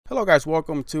Hello guys,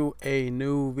 welcome to a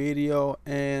new video,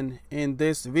 and in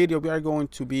this video we are going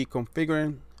to be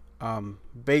configuring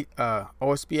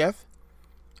OSPF,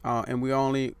 and we're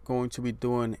only going to be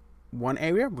doing one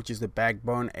area, which is the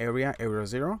backbone area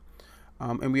 0,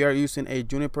 and we are using a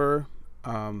Juniper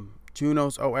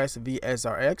Junos OS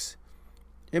VSRX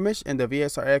image, and the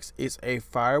VSRX is a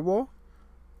firewall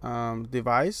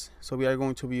device. So we are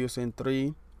going to be using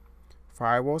 3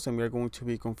 firewalls, and we are going to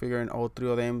be configuring all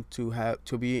 3 of them to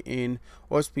be in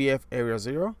OSPF area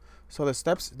 0. So the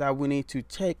steps that we need to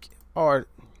take are,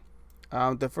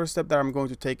 the first step that I'm going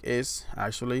to take is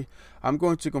actually I'm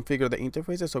going to configure the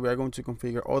interfaces. So we are going to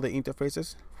configure all the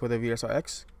interfaces for the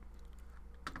VSRX.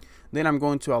 Then I'm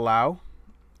going to allow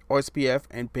OSPF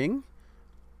and ping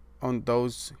on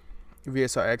those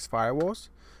VSRX firewalls.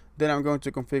 Then I'm going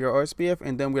to configure OSPF,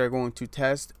 and then we are going to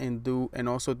test and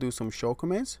also do some show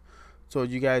commands, so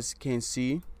you guys can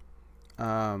see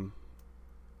and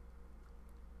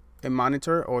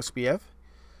monitor OSPF.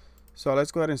 So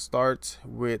let's go ahead and start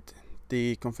with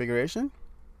the configuration.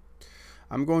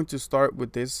 I'm going to start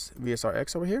with this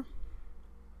VSRX over here.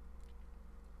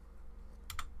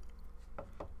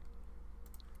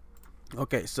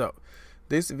 Okay, so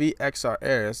this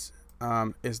VXRS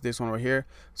is this one right here.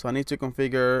 So I need to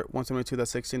configure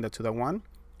 172.16.2.1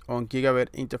 on gigabit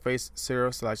interface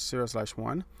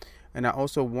 0/0/1. And I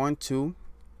also want to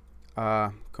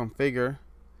configure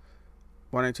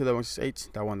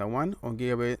 192.168.1.1 on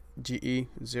gigabit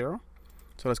GE0.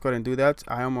 So let's go ahead and do that.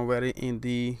 I am already in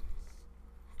the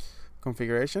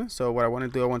configuration. So what I want to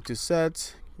do, I want to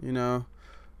set, we want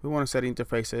to set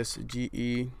interfaces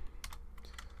GE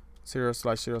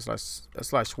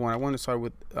 0/0/1. I want to start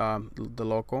with the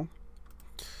local.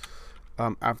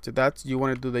 After that, you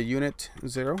want to do the unit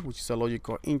 0, which is a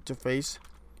logical interface.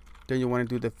 Then you want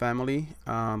to do the family,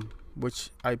 which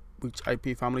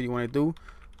IP family you want to do.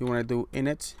 You want to do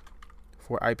init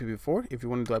for IPv4. If you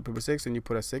want to do IPv6, then you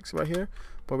put a 6 right here.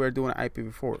 But we're doing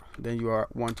IPv4. Then you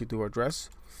want to do address.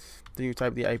 Then you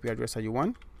type the IP address that you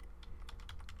want.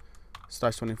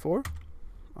 /24.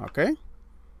 Okay.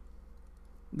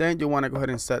 Then you want to go ahead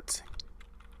and set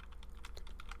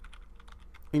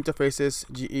interfaces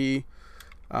GE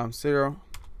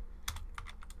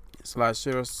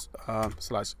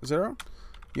 0/0/0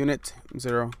 unit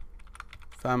 0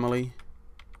 family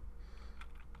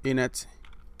init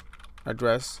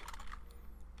address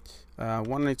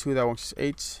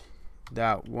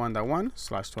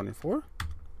 192.168.1.1/24.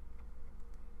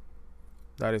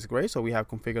 That is great. So we have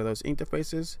configured those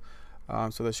interfaces,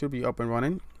 so they should be up and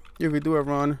running. If we do a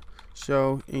run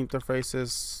show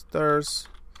interfaces ters,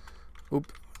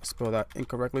 spelled that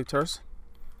incorrectly, ters,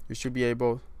 you should be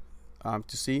able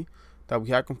to see that we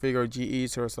have configured GE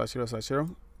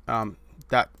 0/0/0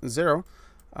 that 0.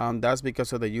 That's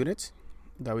because of the unit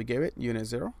that we gave it, unit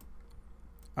 0.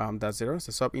 That's 0. It's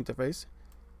the sub interface.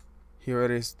 Here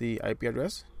it is, the IP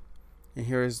address, and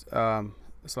here is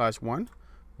 /1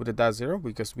 with the .0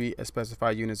 because we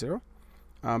specify unit 0.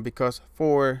 Because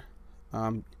for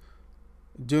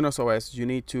Junos OS, you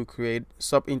need to create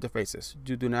sub interfaces.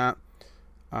 You do not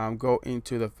go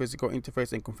into the physical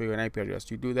interface and configure an IP address.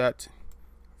 You do that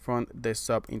from the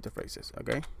sub interfaces.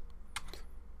 Okay,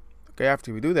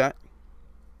 after we do that,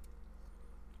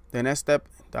 the next step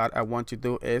that I want to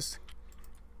do is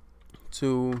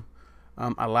to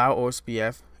allow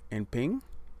OSPF and ping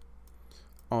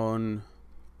on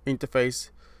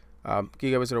interface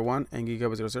gigabit 01 and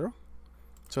gigabit 00.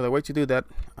 So the way to do that,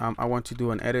 I want to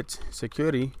do an edit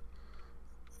security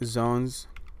zones,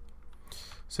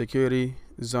 security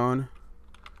zone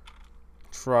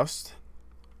trust.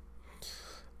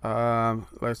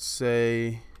 Let's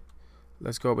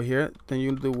go over here. Then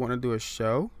you want to do a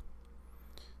show.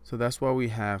 So that's what we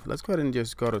have. Let's go ahead and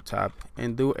just go to tab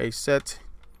and do a set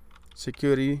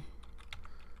security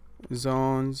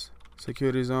zones,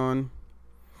 security zone.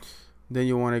 Then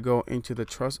you want to go into the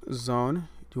trust zone.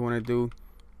 You want to do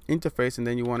interface, and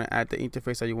then you want to add the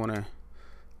interface that you want to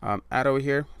add over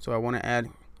here. So I want to add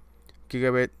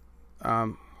gigabit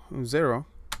 0.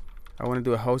 I want to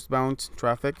do a host bound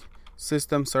traffic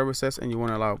system services, and you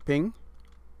want to allow ping.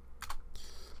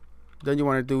 Then you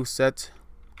want to do set.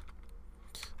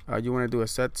 You want to do a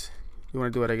set. You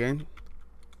want to do it again.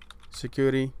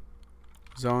 Security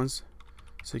zones,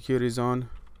 security zone,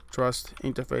 trust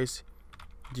interface,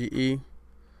 GE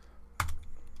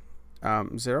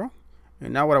 0.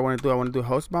 And now what I want to do, I want to do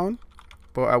host bound,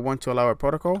 but I want to allow a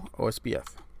protocol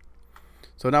OSPF.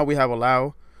 So now we have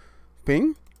allow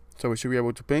ping, so we should be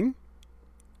able to ping,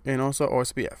 and also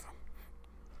OSPF.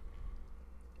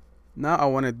 Now I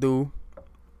want to do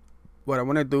what I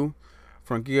want to do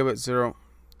from gigabit 0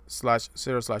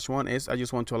 set/0/1 is I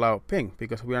just want to allow ping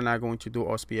because we are not going to do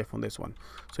OSPF on this one.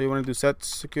 So you want to do set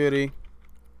security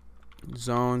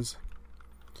zones,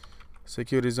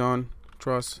 security zone,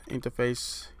 trust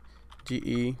interface,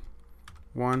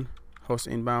 GE1, host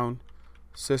inbound,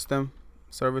 system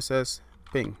services,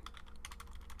 ping.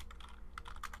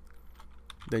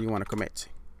 Then you want to commit.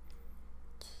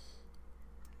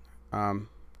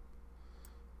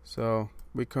 So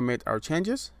we commit our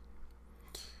changes.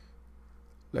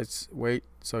 Let's wait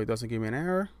so it doesn't give me an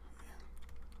error.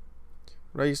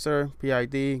 Register,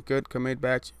 PID, good, commit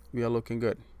batch, we are looking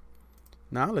good.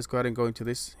 Now let's go ahead and go into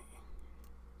this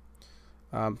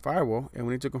firewall, and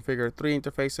we need to configure 3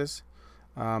 interfaces.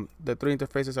 The 3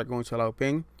 interfaces are going to allow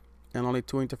ping, and only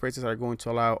 2 interfaces are going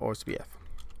to allow OSPF.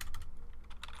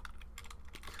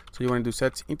 So you want to do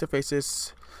set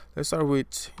interfaces. Let's start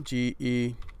with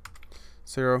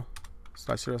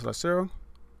GE0/0/0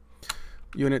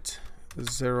 unit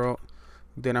 0.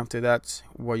 Then after that,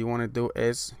 what you want to do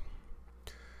is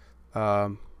you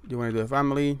want to do a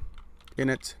family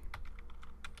init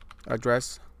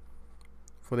address.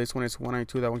 For this one, it's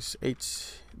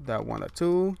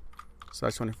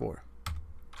 192.168.1.2/24.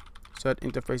 Set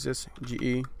interfaces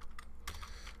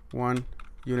GE1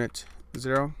 unit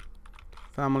 0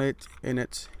 family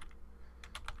init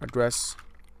address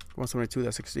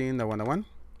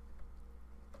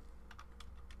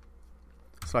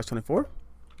 172.16.1.1/24.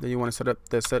 Then you want to set up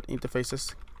the set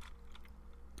interfaces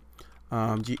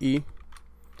GE2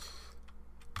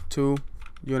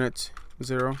 unit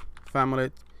 0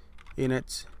 family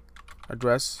init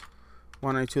address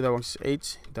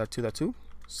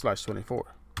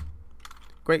 192.168.2.2/24.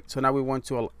 Great. So now we want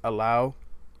to allow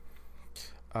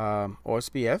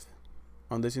OSPF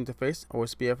on this interface,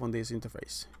 OSPF on this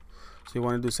interface. So you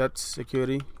want to do set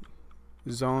security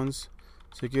zones,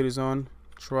 security zone,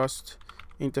 trust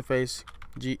interface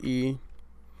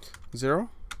GE0,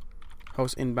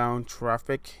 host inbound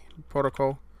traffic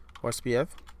protocol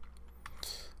OSPF.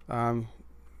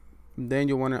 Then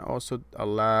you want to also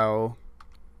allow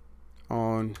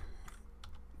on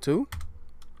 2.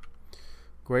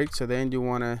 Great. So then you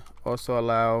want to also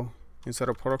allow, instead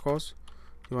of protocols,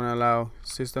 you want to allow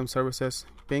system services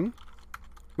ping.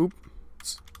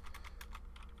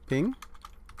 Ping.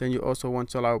 Then you also want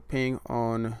to allow ping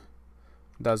on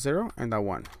 .0 and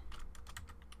 .1.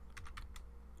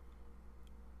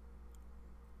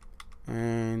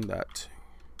 And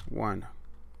 .1.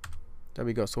 There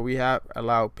we go. So we have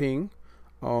allow ping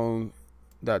on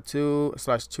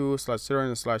 .2/2/0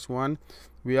 and /1.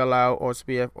 We allow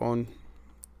OSPF on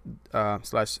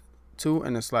 /2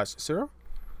 and /0.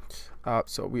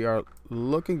 So we are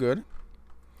looking good.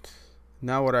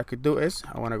 Now what I could do is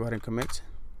I want to go ahead and commit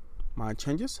my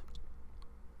changes.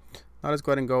 Now let's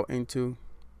go ahead and go into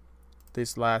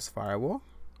this last firewall.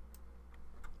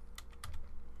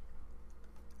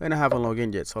 And I haven't logged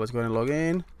in yet, so let's go ahead and log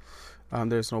in.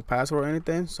 There's no password or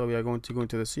anything, so we are going to go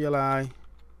into the CLI,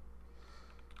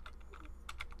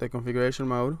 the configuration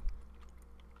mode.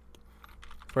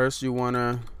 First, you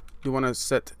wanna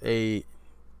set a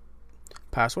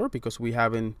password because we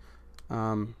haven't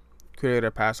created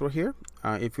a password here.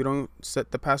 If you don't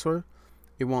set the password,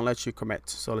 it won't let you commit.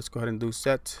 So let's go ahead and do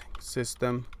set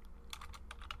system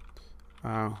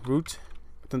root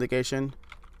authentication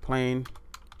plain.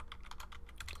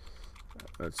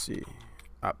 Let's see,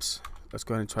 apps. Let's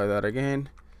go ahead and try that again.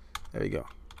 There we go.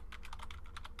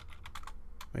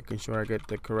 Making sure I get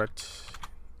the correct.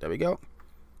 There we go.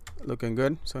 Looking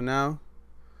good. So now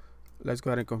let's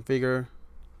go ahead and configure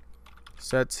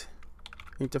set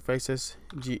interfaces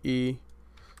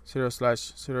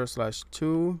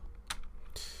GE0/0/2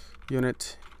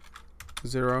 unit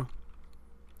 0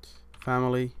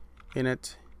 family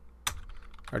init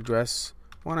address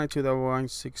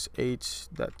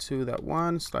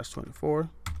 192.168.2.1/24.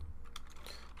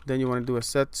 Then you want to do a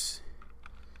set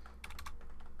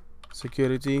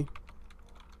security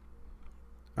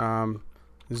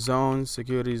zone,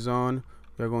 security zone.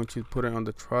 You're going to put it on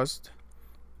the trust.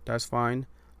 That's fine.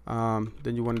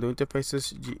 Then you want to do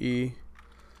interfaces GE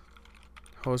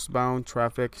hostbound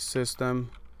traffic system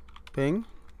ping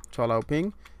to allow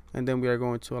ping, and then we are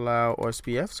going to allow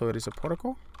OSPF, so it is a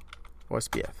protocol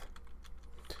OSPF.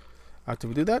 After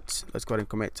we do that, let's go ahead and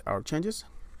commit our changes.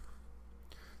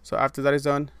 So after that is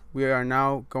done, we are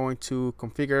now going to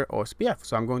configure OSPF.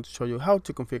 So I'm going to show you how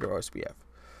to configure OSPF.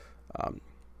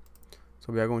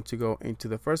 So we are going to go into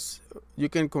the first. You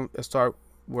can start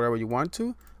wherever you want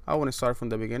to. I want to start from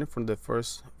the beginning, from the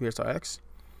first VSRX.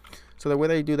 So the way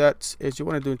that you do that is you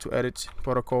want to do into edit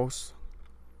protocols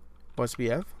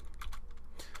OSPF.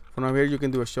 From over here, you can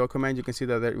do a show command. You can see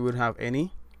that there you would have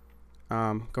any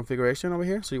configuration over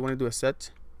here. So you want to do a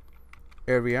set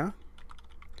area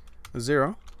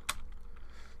 0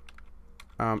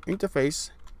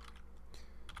 interface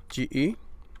GE.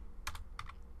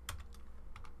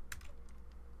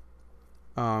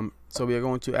 So we are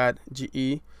going to add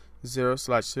GE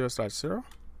 0/0/0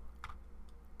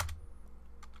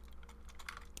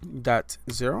 dot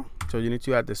 0. So you need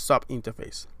to add the sub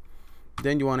interface.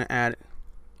 Then you want to add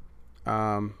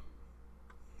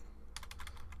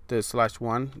the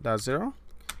 /1.0,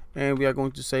 and we are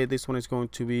going to say this one is going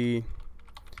to be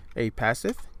a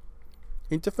passive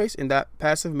interface, and that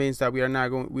passive means that we are not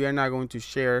going to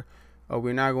share, or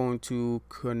we're not going to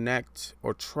connect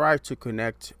or try to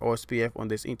connect OSPF on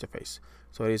this interface.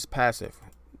 So it is passive,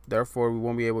 therefore we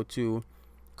won't be able to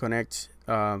connect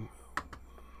with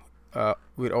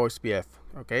OSPF.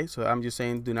 Okay, so I'm just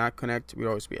saying do not connect with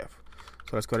OSPF.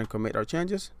 So let's go ahead and commit our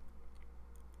changes.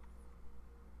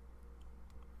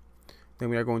 Then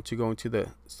we are going to go into the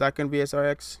second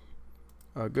VSRX.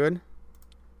 Good.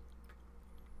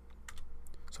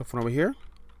 So from over here,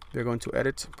 we're going to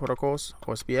edit protocols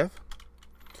OSPF.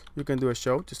 You can do a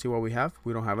show to see what we have.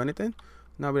 We don't have anything.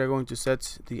 Now we are going to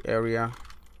set the area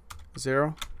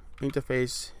 0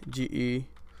 interface GE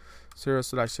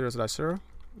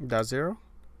 0/0/0.0.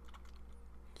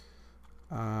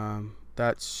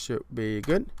 That should be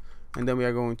good. And then we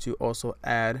are going to also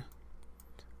add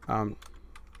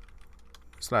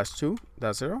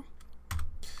 /2.0,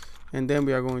 and then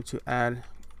we are going to add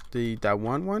the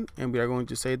 .1 and we are going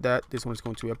to say that this one is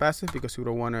going to be a passive because we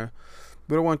don't want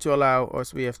to allow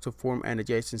OSPF to form an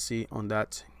adjacency on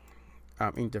that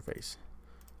interface.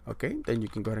 Okay, then you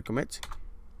can go ahead and commit.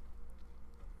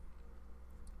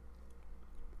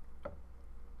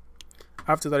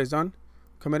 After that is done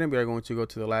committing, we are going to go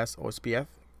to the last OSPF,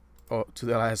 or to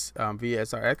the last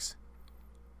VSRX,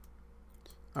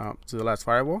 to the last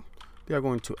firewall. We are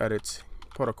going to edit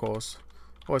protocols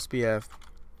OSPF.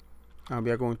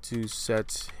 We are going to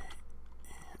set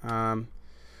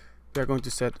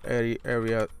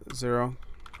area 0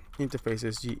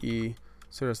 interfaces GE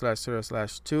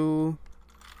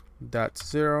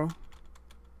 0/0/2.0.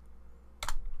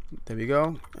 There we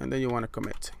go, and then you want to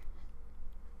commit.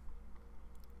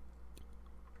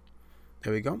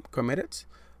 There we go, commit it.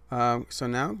 So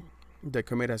now the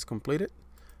commit has completed.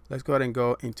 Let's go ahead and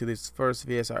go into this first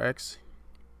VSRX,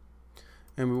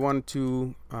 and we want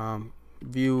to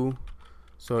view.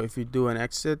 So if you do an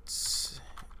exit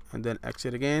and then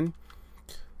exit again,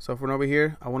 so from over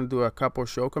here I want to do a couple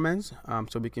show commands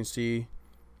so we can see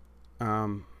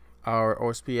our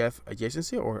OSPF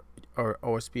adjacency or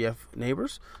OSPF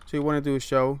neighbors. So you want to do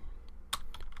show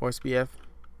OSPF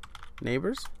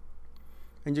neighbors,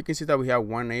 and you can see that we have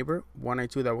one neighbor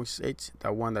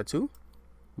 192.168.1.2,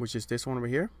 which is this one over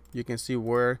here. You can see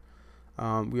where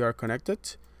we are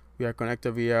connected. We are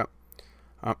connected via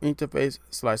interface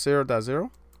 /0.0.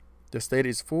 The state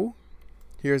is full.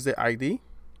 Here's the ID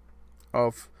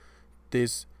of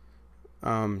this,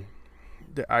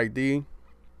 the ID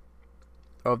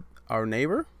of our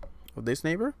neighbor, of this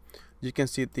neighbor. You can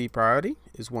see the priority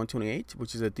is 128,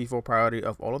 which is the default priority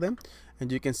of all of them, and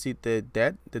you can see the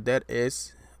dead. The dead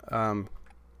is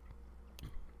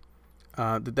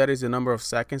the number of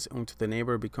seconds until the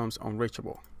neighbor becomes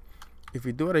unreachable. If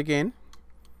we do it again,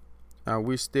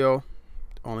 we still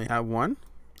only have one,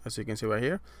 as you can see right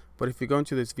here. But if we go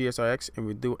into this VSRX and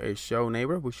we do a show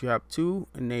neighbor, we should have two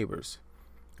neighbors.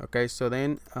 Okay, so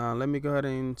then let me go ahead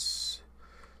and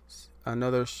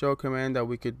another show command that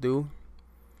we could do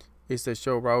is the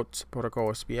show route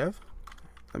protocol OSPF.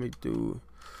 Let me do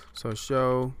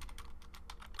show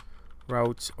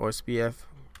route OSPF,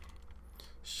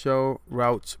 show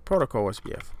route protocol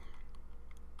OSPF.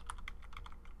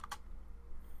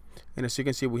 And as you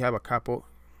can see, we have a couple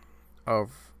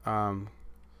of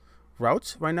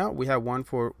routes right now. We have one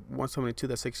for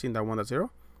 172.16.1.0,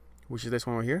 which is this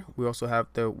one right here. We also have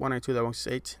the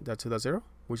 192.168.2.0,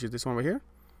 which is this one right here.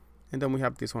 And then we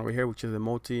have this one right here, which is the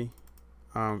multi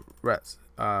rest.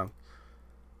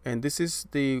 And this is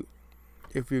the,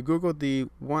 if you Google the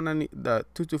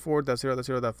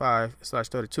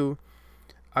 224.0.0.5/32,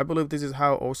 I believe this is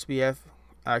how OSPF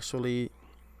actually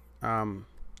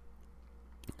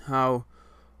how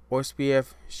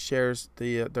OSPF shares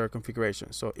their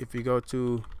configuration. So if you go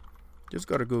to, just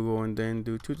go to Google and then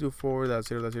do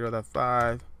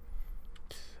 224.0.0.5,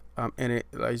 and it,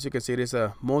 as you can see, it is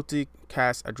a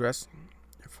multicast address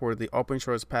for the open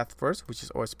source path first, which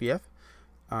is OSPF,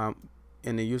 and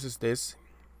it uses this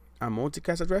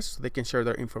multicast address so they can share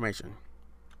their information.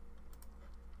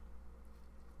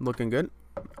 Looking good.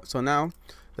 So now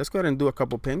let's go ahead and do a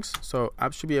couple pings. So I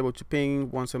should be able to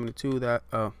ping 172 that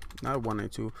not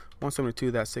 192,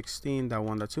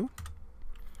 172.16.1.2.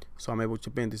 So I'm able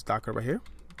to ping this Docker right here.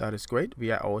 That is great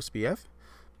via OSPF.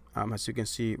 As you can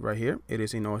see right here, it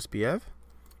is in OSPF.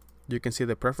 You can see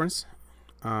the preference.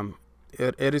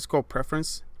 It is called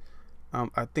preference.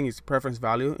 I think it's preference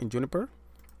value in Juniper.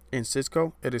 In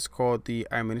Cisco, it is called the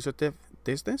administrative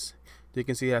distance. You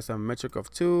can see it has a metric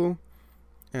of 2,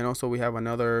 and also we have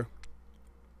another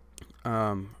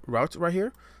route right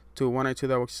here to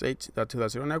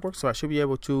 192.168.2.0 network. So I should be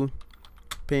able to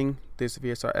ping this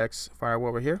VSRX firewall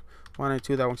over here,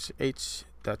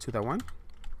 192.168.2.1.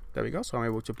 There we go. So I'm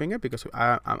able to ping it because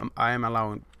I am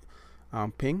allowing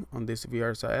ping on this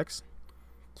VSRX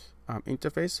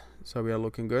interface. So we are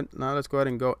looking good. Now let's go ahead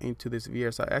and go into this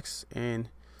VSRX, and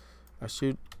I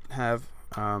should have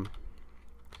so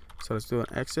let's do an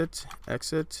exit.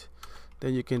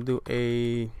 Then you can do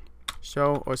a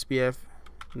show OSPF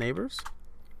neighbors.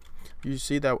 You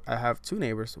see that I have two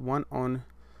neighbors, one on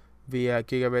via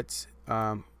gigabits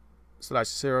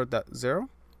 /0.0,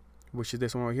 which is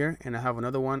this one over here, and I have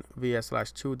another one via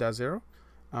 /2.0,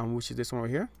 which is this one over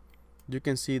here. You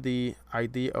can see the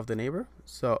ID of the neighbor.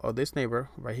 So of this neighbor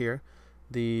right here,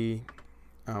 the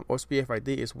OSPF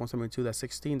ID is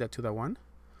 172.16.2.1,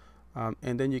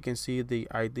 and then you can see the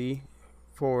ID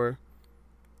for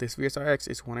this VSRX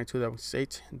is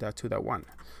 192.168.2.1.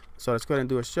 So let's go ahead and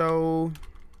do a show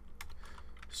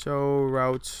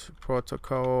route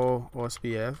protocol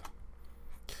OSPF.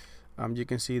 You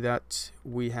can see that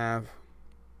we have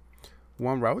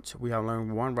one route. We have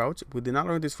learned one route. We did not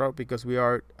learn this route because we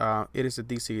are it is a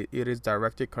DC. It is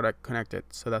directly connected,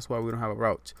 so that's why we don't have a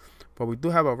route. But we do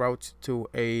have a route to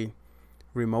a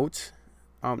remote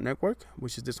network,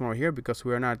 which is this one right here, because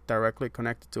we are not directly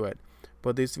connected to it.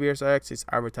 But this VSRX is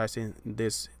advertising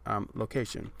this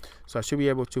location, so I should be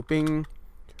able to ping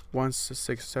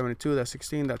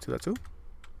 172.16.2.2.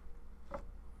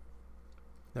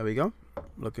 There we go,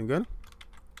 looking good.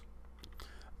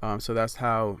 So that's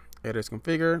how it is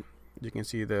configured. You can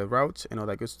see the routes and all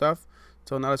that good stuff.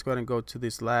 So now let's go ahead and go to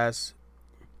this last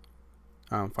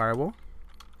firewall.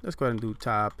 Let's go ahead and do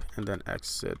tab and then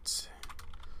exit.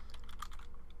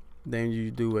 Then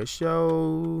you do a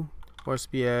show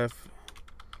OSPF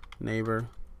neighbor.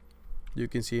 You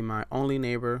can see my only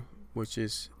neighbor, which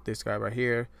is this guy right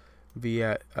here,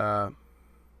 via the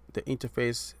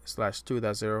interface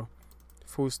 /2.0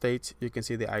 full state. You can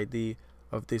see the ID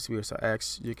of this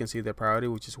VSRX. You can see the priority,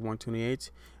 which is 128,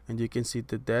 and you can see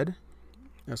the dead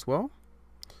as well.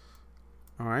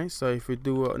 All right, so if we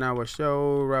do now a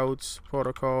show routes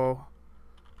protocol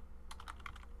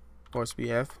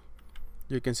OSPF,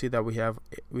 you can see that we have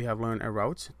learned a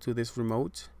route to this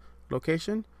remote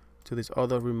location, to this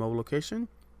other remote location,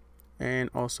 and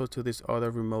also to this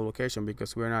other remote location,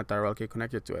 because we're not directly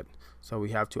connected to it. So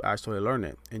we have to actually learn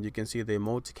it. And you can see the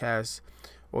multicast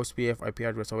OSPF IP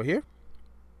address over here.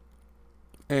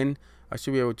 And I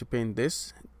should be able to ping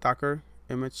this Docker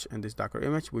image and this Docker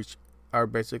image, which are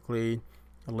basically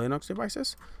Linux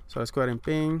devices. So let's go ahead and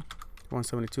ping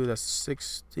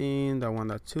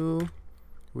 172.16.1.2,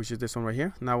 which is this one right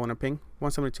here. Now I want to ping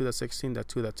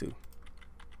 172.16.2.2.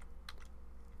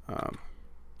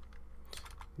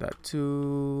 That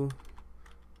two,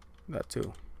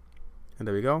 and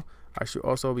there we go. I should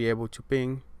also be able to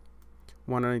ping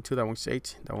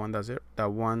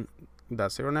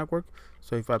 192.168.1.0 network.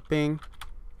 So if I ping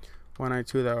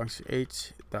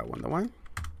 192.168.1.1, I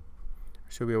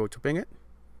should be able to ping it,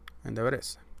 and there it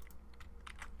is.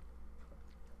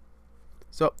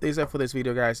 So this is it for this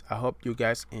video, guys. I hope you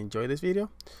guys enjoy this video,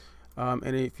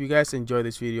 and if you guys enjoy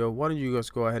this video, why don't you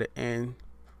guys go ahead and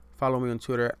follow me on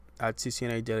Twitter at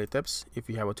CCNA Daily Tips if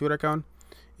you have a Twitter account.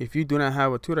 If you do not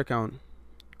have a Twitter account,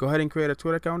 go ahead and create a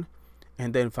Twitter account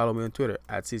and then follow me on Twitter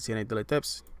at CCNA Daily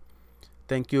Tips.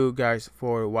 Thank you guys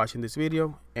for watching this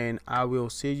video, and I will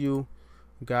see you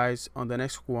guys on the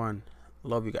next one.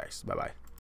 Love you guys. Bye bye.